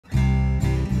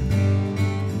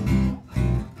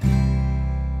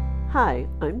Hi,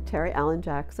 I'm Terry Allen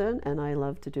Jackson, and I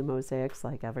love to do mosaics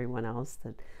like everyone else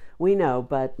that we know,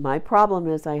 but my problem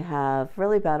is I have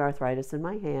really bad arthritis in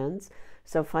my hands,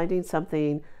 so finding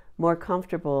something more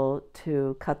comfortable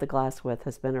to cut the glass with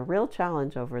has been a real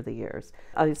challenge over the years.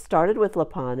 I started with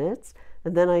Laponnets,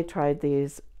 and then I tried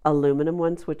these aluminum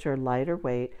ones, which are lighter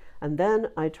weight, and then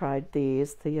I tried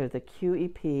these, the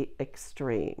QEP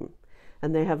Extreme,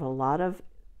 and they have a lot of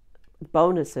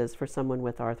bonuses for someone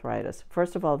with arthritis.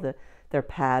 First of all, they're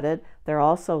padded. They're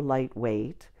also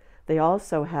lightweight. They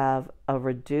also have a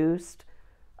reduced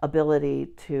ability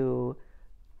to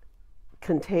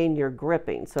contain your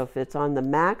gripping. So if it's on the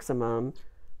maximum,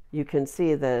 you can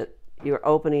see that you're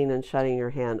opening and shutting your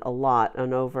hand a lot,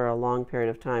 and over a long period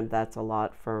of time, that's a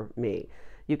lot for me.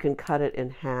 You can cut it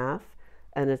in half,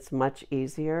 and it's much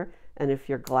easier. And if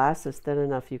your glass is thin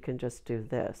enough, you can just do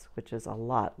this, which is a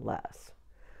lot less.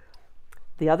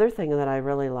 The other thing that I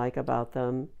really like about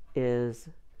them is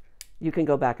you can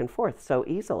go back and forth so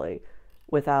easily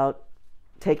without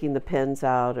taking the pins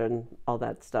out and all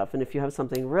that stuff. And if you have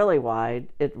something really wide,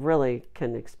 it really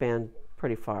can expand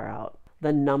pretty far out.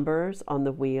 The numbers on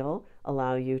the wheel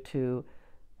allow you to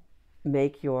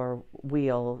make your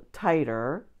wheel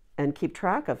tighter and keep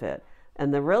track of it.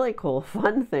 And the really cool,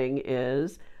 fun thing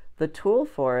is the tool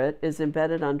for it is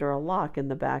embedded under a lock in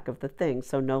the back of the thing.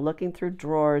 So no looking through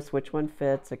drawers, which one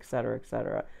fits, etc.,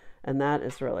 etc. And that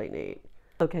is really neat.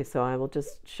 Okay, so I will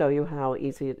just show you how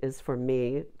easy it is for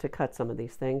me to cut some of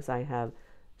these things. I have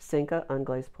Cinca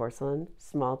unglazed porcelain,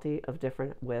 smalty of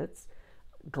different widths,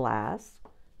 glass,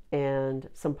 and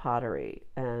some pottery.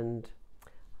 And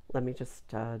let me just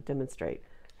demonstrate.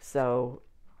 So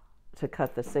to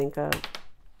cut the Cinca,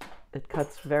 it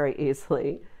cuts very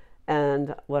easily.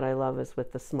 And what I love is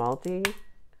with the smalty,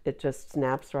 it just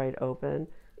snaps right open,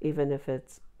 even if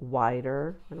it's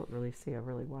wider. I don't really see a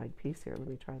really wide piece here. Let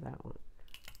me try that one.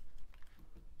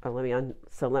 Oh,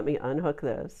 let me unhook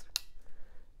this,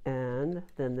 and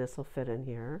then this will fit in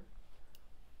here,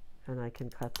 and I can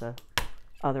cut the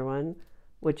other one,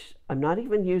 which I'm not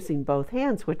even using both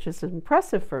hands, which is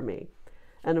impressive for me.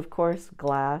 And of course,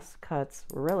 glass cuts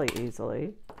really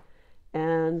easily,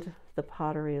 and the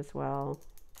pottery as well.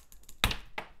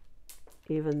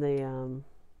 Even the,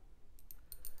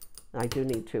 I do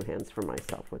need two hands for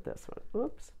myself with this one.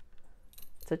 Oops,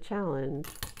 it's a challenge.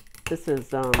 This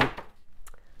is a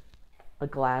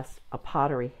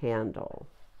pottery handle.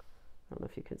 I don't know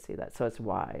if you can see that, so it's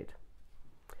wide.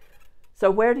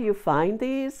 So where do you find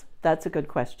these? That's a good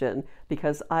question,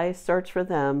 because I searched for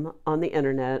them on the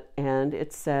internet, and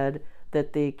it said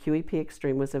that the QEP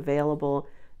Extreme was available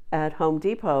at Home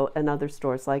Depot and other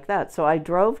stores like that. So I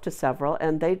drove to several,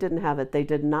 and they didn't have it. They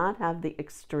did not have the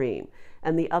Extreme,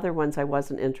 and the other ones I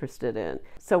wasn't interested in.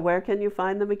 So where can you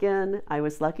find them again? I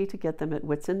was lucky to get them at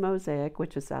Whitson Mosaic,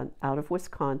 which is out of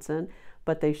Wisconsin,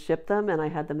 but they shipped them, and I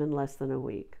had them in less than a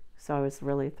week. So I was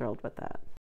really thrilled with that.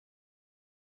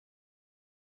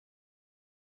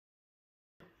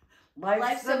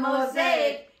 Life's a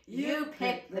mosaic. You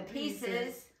pick the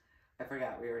pieces. I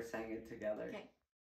forgot we were saying it together. Okay.